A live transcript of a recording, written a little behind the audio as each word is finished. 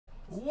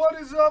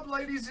What is up,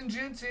 ladies and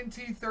gents?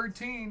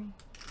 NT13.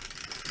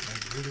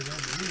 Let's get it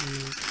up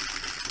here.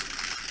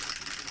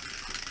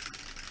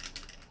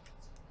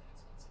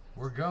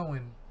 We're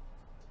going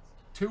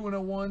 2 and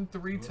a 1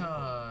 3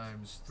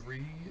 times.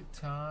 3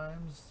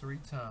 times, 3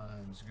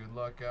 times. Good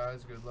luck,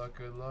 guys. Good luck,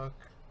 good luck.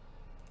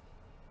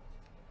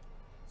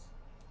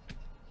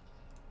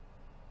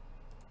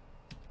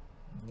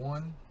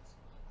 One,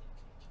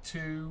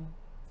 2,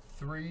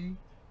 3.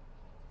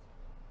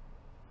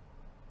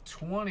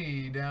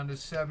 20 down to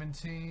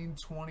 17.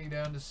 20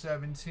 down to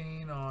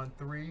 17 on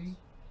 3.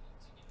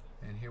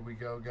 And here we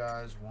go,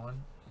 guys.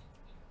 1,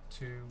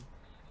 2,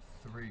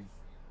 3.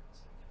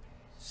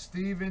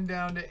 Steven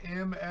down to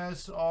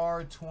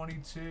MSR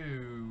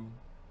 22.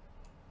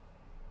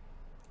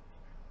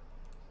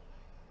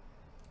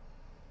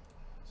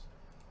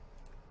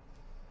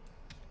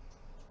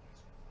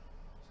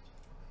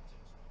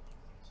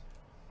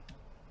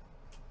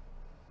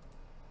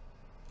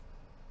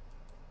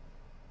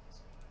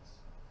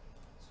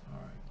 All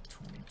right,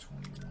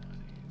 2021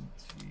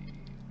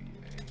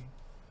 NBA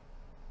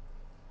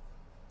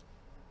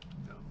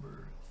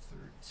number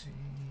 13.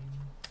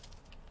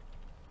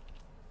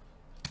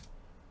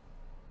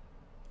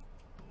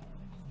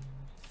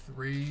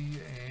 3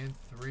 and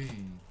 3. I'm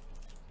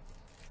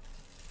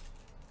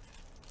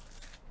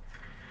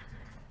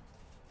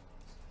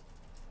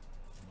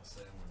gonna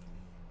say I'm gonna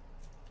need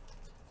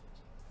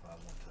 5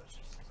 more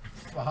touches.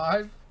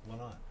 5? Why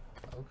not?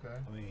 Okay.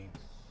 I mean,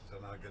 is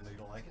that not good that you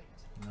don't like it?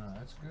 No,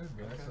 that's good,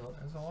 guys. Okay.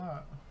 That's a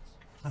lot.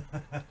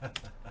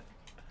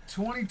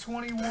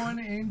 2021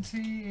 NT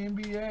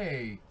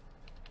NBA.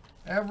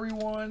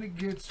 Everyone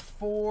gets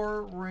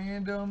 4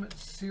 random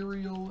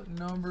serial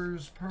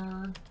numbers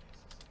per.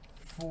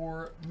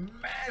 For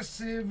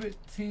massive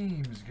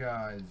teams,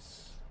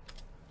 guys.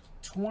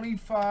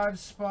 25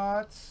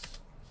 spots.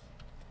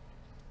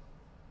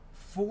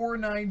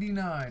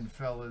 $4.99,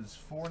 fellas.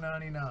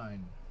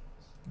 $4.99.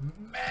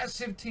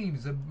 Massive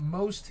teams. The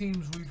most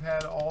teams we've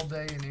had all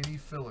day in any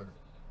filler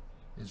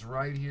is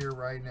right here,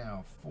 right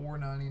now.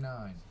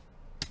 $4.99.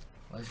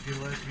 Let's get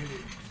it.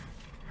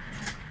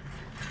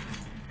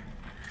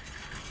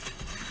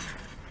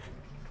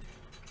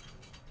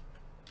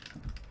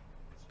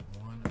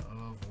 One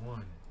of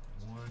one.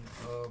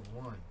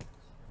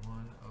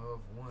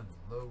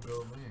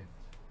 Logo man.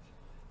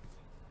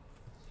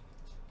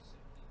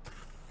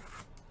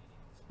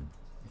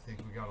 You think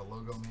we got a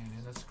logo man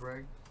in us,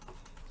 Greg?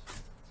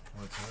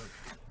 What's up?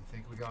 You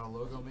think we got a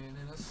logo man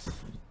in us?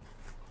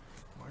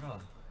 Why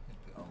not?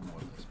 Oh,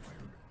 this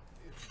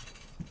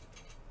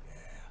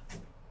Yeah.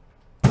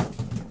 Touch.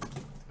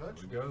 There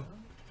we go.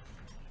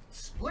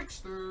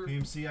 Splickster.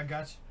 PMC, I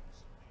got you.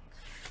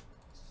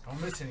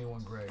 Don't miss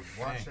anyone, Greg.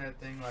 Watch that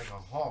thing like a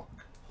hawk.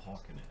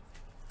 Hawking it.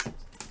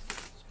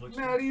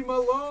 Matty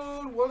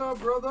Malone, what up,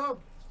 brother?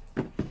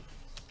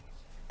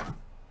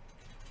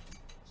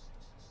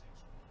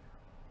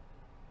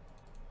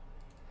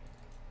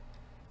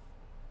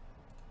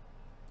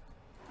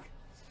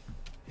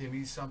 Give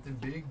me something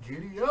big.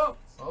 Giddy up.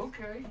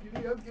 Okay,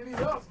 giddy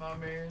up, my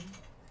man.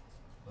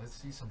 Let's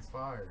see some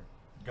fire.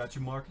 Got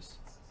you, Marcus?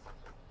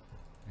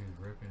 Dude,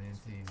 ripping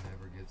NT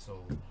never gets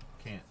old.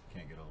 Can't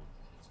get old.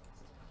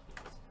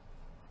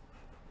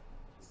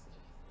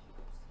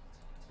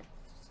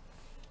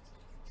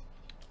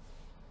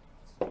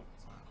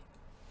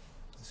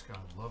 This guy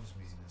loves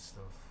me in this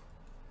stuff.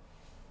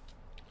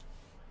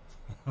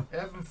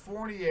 Evan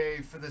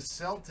Fournier for the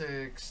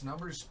Celtics.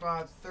 Number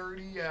spot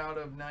 30 out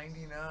of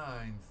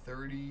 99.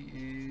 30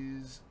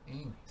 is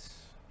inked.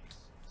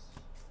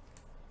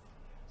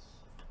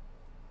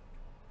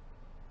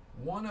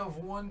 1 of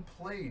 1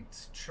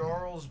 plate.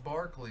 Charles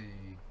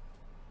Barkley.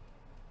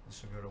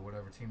 This will go to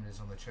whatever team it is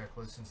on the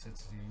checklist since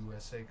it's the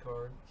USA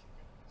card.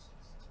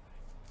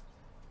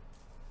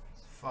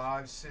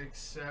 5, 6,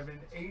 7,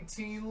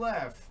 18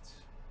 left.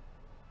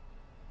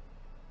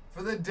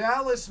 For the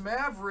Dallas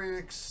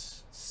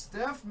Mavericks,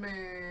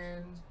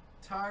 Stephman,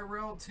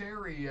 Tyrell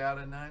Terry out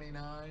of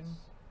 99.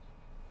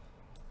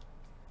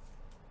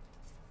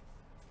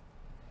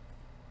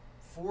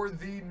 For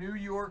the New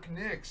York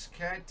Knicks,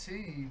 Cat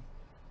T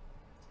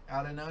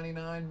out of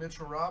 99,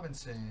 Mitchell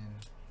Robinson.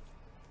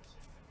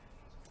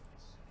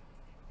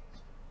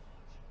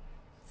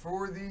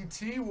 For the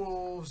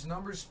T-Wolves,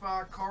 number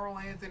spot, Karl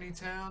Anthony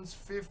Towns,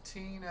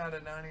 15 out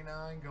of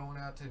 99, going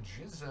out to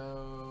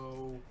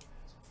Jizzo.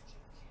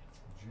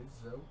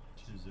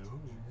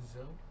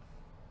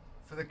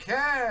 For the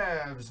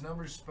Cavs,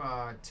 number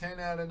spot, 10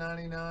 out of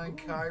 99,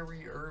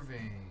 Kyrie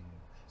Irving.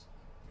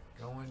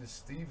 Going to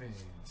Stephman.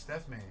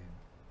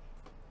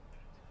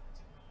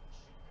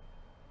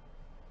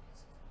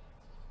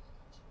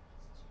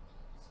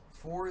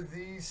 For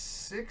the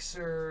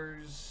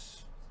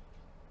Sixers,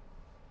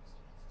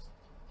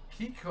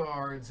 key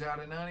cards out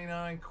of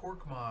 99,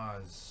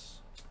 Korkmaz.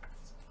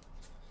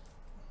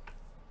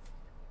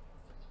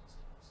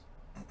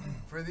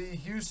 For the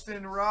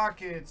Houston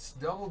Rockets,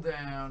 double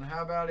down.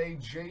 How about a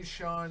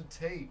Jayshawn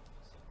Tate?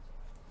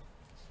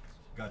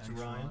 Got you,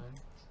 Ryan.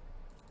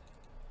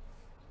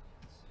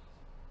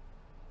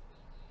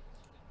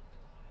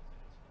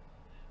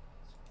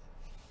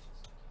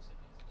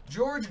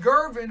 George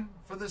Gervin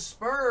for the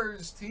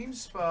Spurs. Team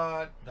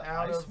spot The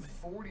out of Iceman.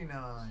 49.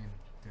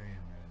 Damn,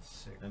 that's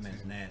sick. That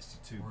man's too. nasty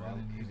too, We're bro.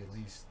 going to need at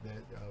least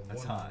that That's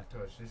one more hot.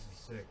 touch. This is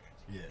sick.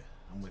 Yeah,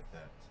 I'm with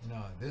that.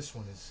 No, this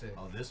one is sick.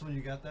 Oh, this one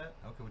you got that?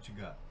 Okay, what you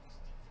got?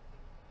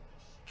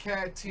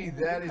 Cat T, Ooh,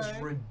 that is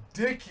okay.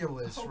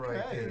 ridiculous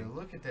right Okay. there.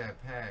 Look at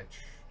that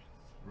patch.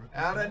 Rookie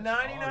Out of patch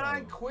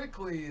 99 auto.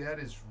 quickly. That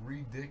is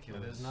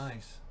ridiculous. That is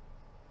nice.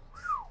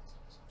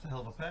 It's a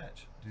hell of a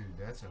patch. Dude,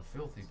 that's a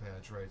filthy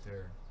patch right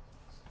there.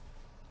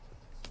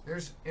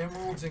 There's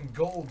emeralds and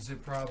golds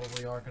that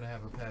probably aren't going to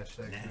have a patch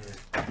that good.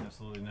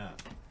 Absolutely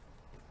not.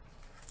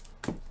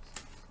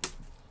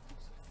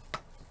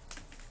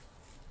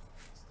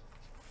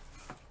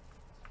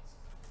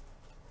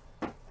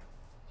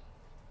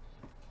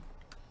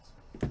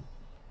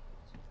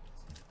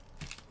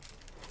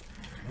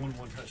 One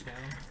touchdown.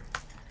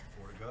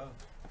 4 to go.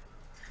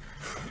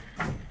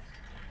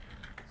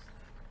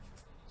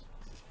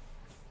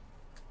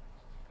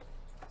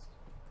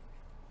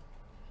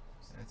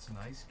 That's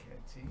nice, Cat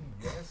T.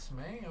 Yes,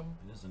 ma'am.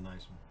 It is a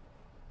nice one.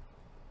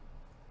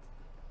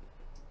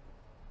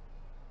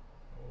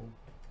 Oh,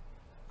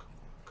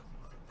 come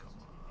on.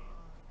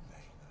 Dang,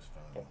 that's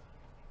fun.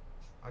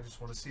 I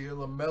just want to see a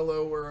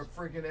LaMelo or a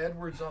freaking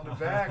Edwards on the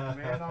back,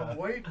 man. I'm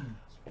waiting.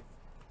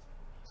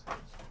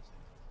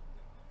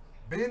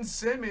 Ben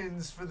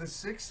Simmons for the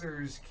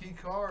Sixers. Key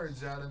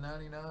cards out of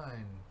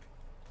 99.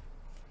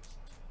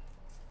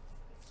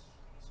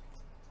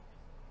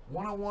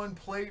 101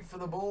 plate for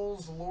the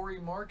Bulls. Lauri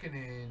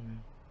Markkanen.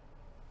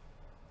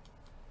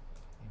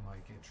 He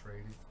might get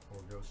traded or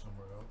go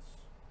somewhere else.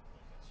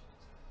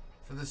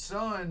 For the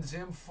Suns,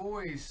 M.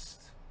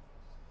 Foist.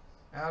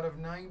 Out of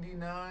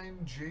 99,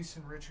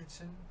 Jason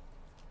Richardson.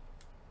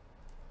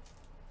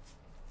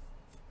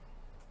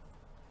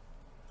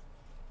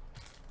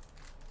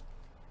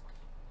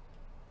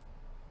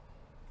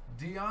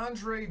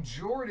 DeAndre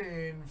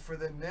Jordan for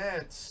the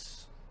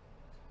Nets.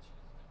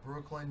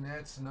 Brooklyn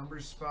Nets, number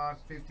spot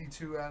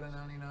 52 out of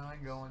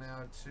 99, going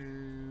out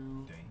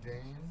to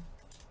Dan.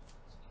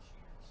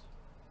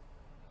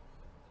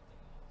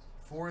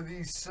 For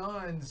the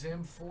Suns,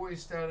 M.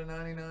 Foist out of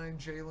 99,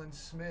 Jalen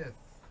Smith.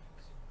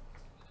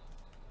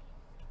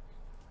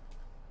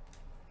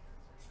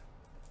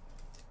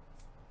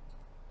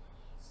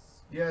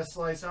 Yeah,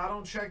 Slice, I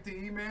don't check the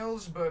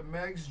emails, but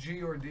Megs,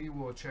 G, or D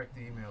will check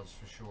the emails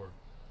for sure.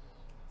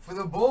 For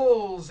the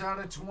Bulls, out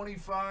of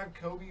 25,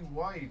 Kobe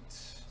White.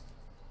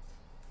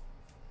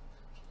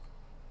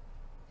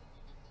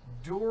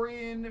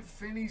 Dorian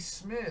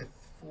Finney-Smith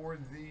for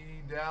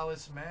the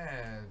Dallas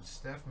Mavs.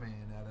 Steph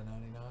Man out of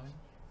 99.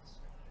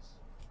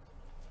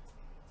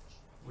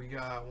 We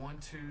got 1,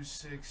 2,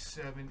 6,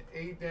 7,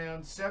 8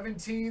 down.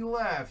 17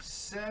 left.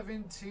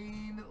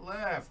 17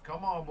 left.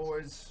 Come on,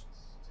 boys.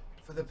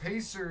 For the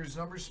Pacers,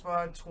 number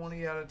spot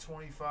 20 out of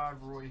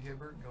 25, Roy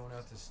Hibbert going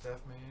out to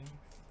Steph Man.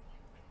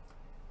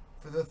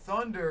 For the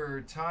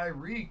Thunder,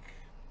 Tyreek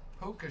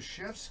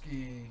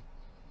Pokashevsky.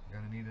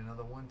 Gonna need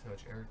another one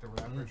touch. Eric the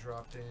Rapper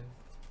dropped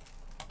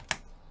in.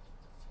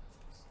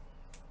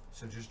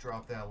 So just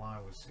drop that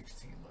line with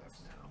 16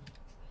 left now.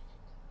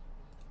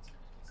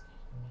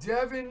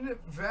 Devin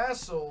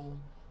Vassell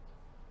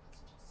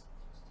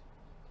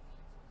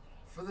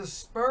for the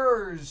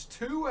Spurs.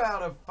 2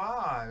 out of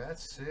 5.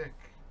 That's sick.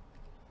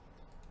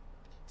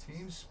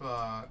 Team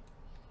spot.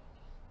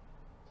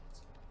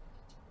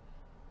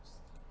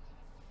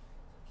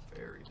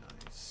 Very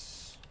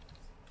nice.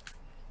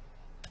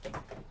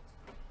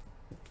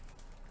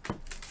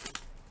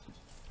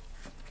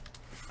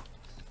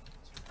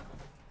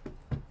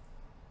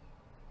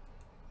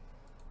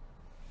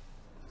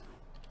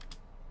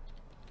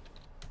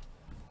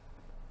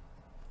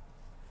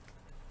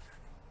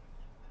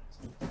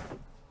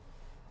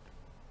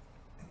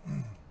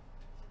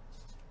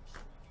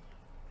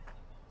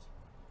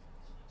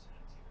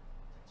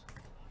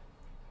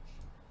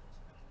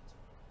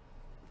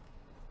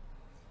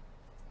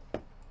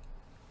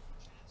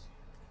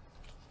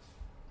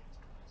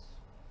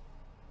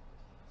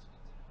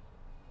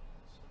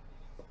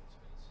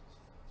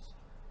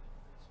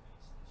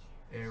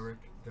 Eric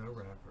the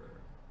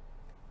Rapper.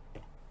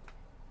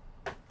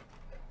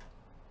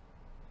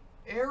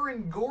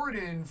 Aaron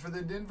Gordon for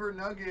the Denver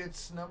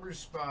Nuggets, number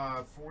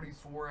spot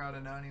 44 out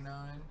of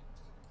 99.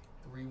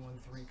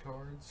 313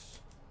 cards.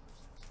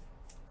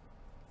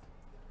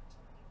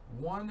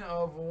 1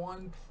 of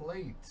 1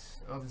 plate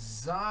of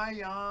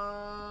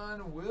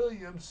Zion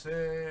Williamson.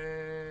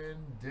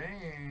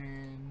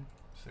 Dan.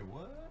 Say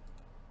what?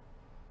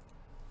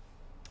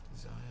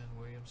 Zion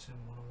Williamson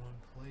 1 of 1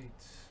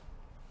 plate.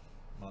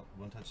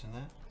 One touch in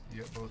that?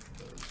 Yep, both of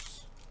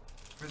those.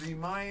 For the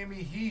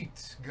Miami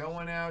Heat,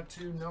 going out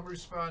to number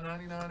spot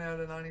 99 out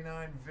of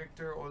 99,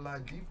 Victor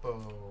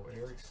Oladipo,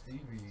 Eric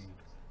Stevie.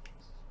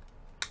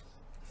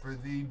 For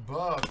the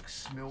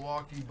Bucks,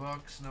 Milwaukee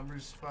Bucks, number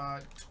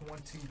spot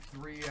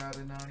 23 out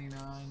of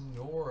 99,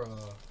 Nora.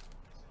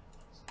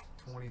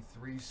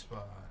 23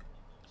 spot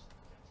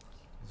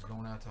is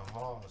going out to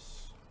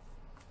Hoss.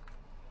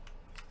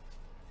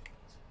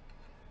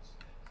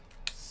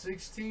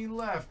 16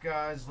 left,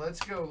 guys. Let's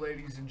go,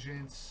 ladies and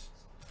gents.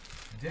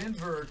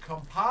 Denver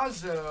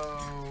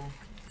Compazzo.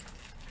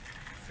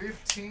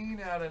 15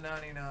 out of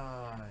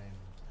 99.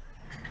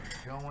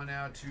 Going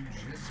out to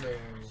Jizzo.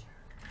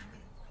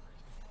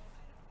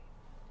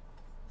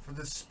 For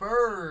the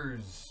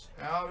Spurs,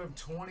 out of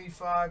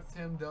 25,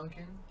 Tim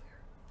Duncan.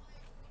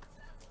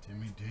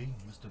 Timmy D,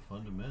 Mr.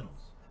 Fundamentals.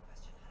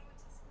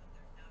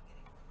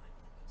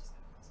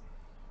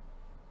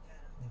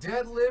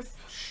 Deadlift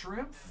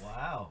Shrimp.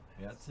 Wow,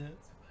 that's it.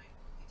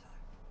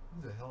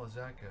 Who the hell is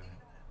that guy?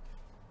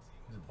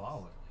 He's a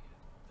baller.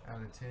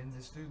 Out of 10,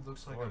 this dude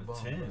looks like Out a of bum.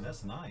 10, bro.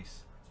 that's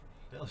nice.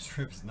 Dell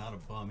Strip is not a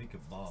bum, he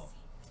could ball.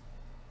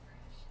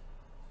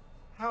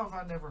 How have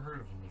I never heard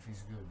of him if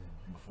he's good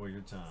then? Before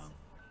your time.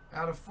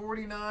 Out of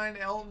 49,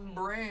 Elton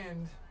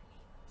Brand.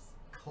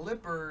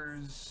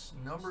 Clippers,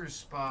 number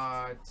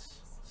spot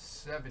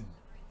 7.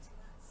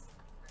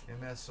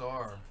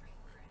 MSR.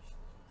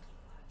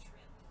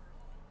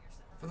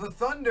 For the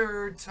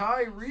Thunder,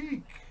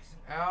 Tyreek.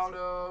 Out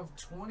of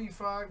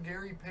 25,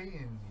 Gary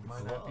Payton. You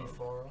might not be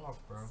far off,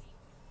 bro.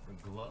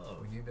 The glove.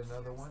 We need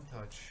another one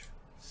touch.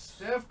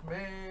 Steph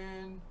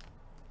Man.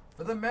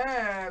 For the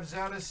Mavs,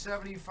 out of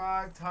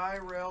 75,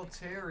 Tyrell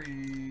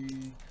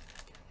Terry.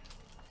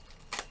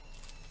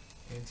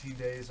 NT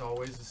Day is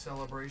always a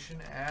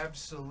celebration.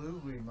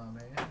 Absolutely, my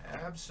man.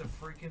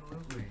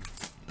 Abso-freaking-lutely.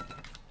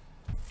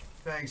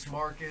 Thanks,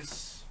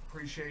 Marcus.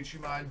 Appreciate you,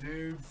 my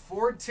dude.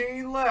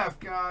 14 left,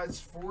 guys.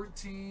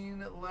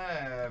 14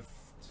 left.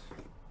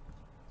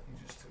 He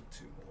just took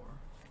 2 more.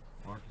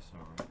 Marcus,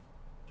 alright.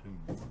 2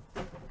 more.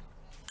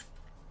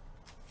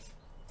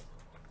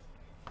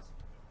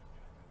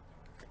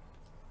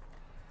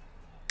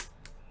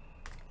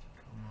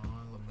 Come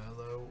on,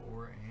 LaMelo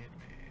or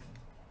Ant-Man.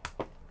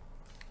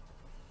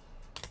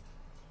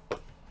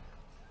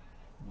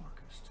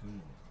 Marcus, 2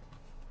 more.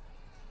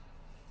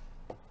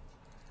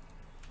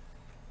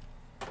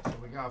 So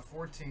we got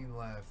 14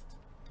 left.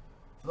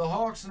 For the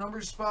Hawks,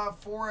 number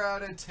spot 4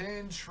 out of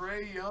 10,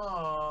 Trae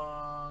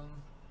Young.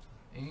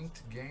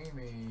 Inked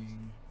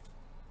Gaming.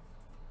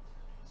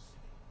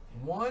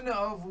 1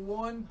 of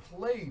 1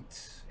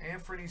 plate.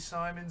 Anthony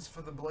Simons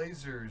for the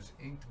Blazers.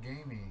 Inked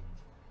Gaming.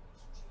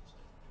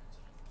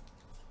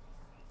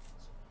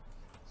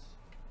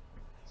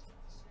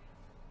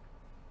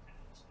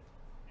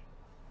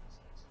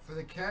 For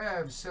the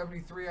Cavs,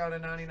 73 out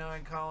of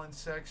 99, Colin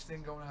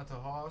Sexton going out to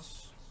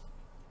Haas.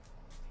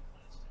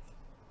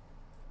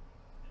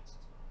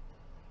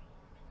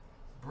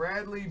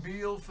 Bradley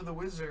Beal for the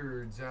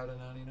Wizards out of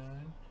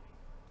 99.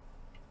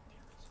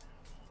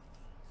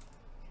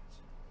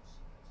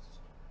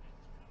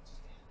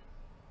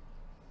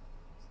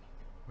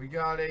 We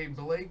got a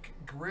Blake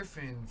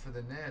Griffin for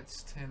the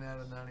Nets, 10 out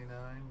of 99,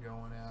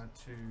 going out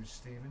to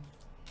Steven.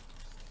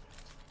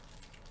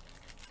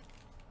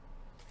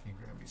 Can you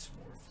grab me some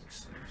more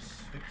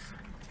fixers?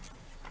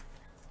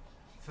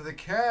 For the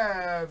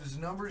Cavs,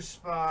 number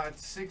spot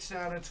 6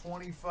 out of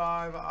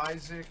 25,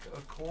 Isaac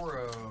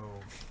Okoro.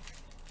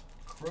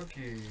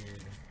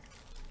 Crooked.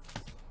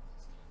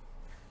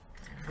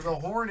 For the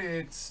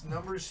Hornets,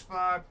 number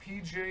spot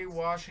PJ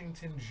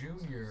Washington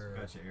Jr.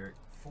 Gotcha, Eric.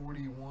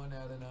 41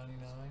 out of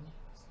 99.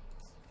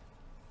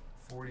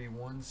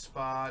 41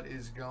 spot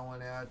is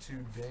going out to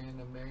Dan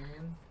the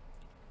Man.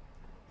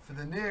 For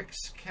the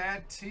Knicks,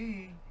 Cat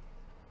T.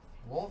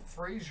 Walt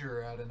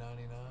Frazier out of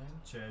 99.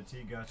 Chad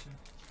T, gotcha.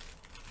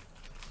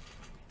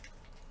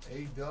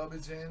 A-Dub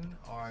is in.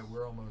 Alright,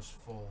 we're almost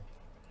full.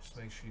 Just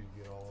make sure you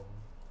get all of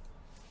them.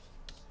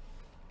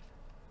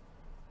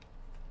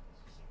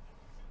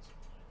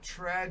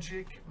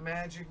 Tragic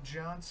Magic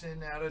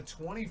Johnson out of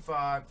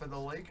 25 for the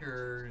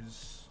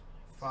Lakers.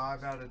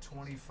 5 out of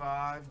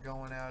 25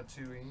 going out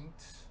to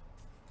Inked.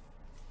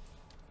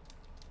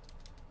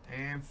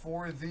 And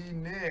for the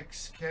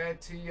Knicks,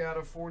 Cat T out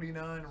of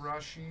 49,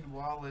 Rasheed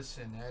Wallace,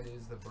 and that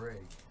is the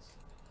break.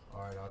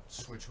 Alright, I'll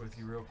switch with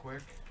you real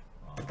quick.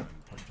 Let me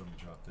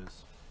drop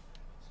this.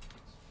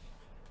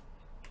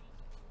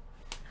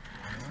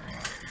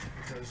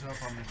 Put those up.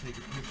 I'm going to take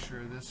a picture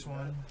of this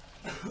one.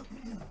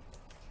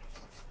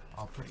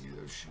 I'll print you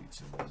those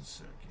sheets in 1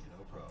 second.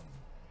 No problem.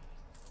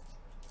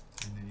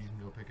 And then you can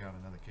go pick out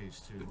another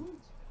case too.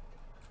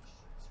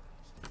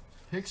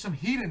 Pick some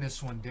heat in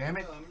this one, damn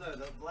it. No,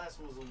 the last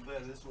one was a little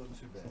better. This wasn't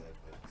too bad.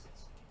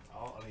 But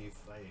I mean,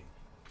 hey,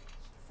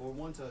 4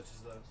 1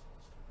 touches though. I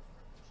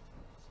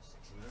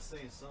mean, that's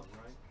saying something,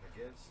 right? I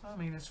guess. I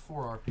mean, it's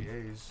 4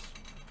 RPAs.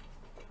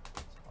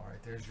 All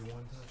right, there's your 1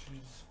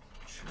 touches.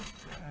 Check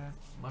that.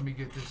 Let me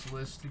get this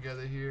list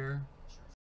together here.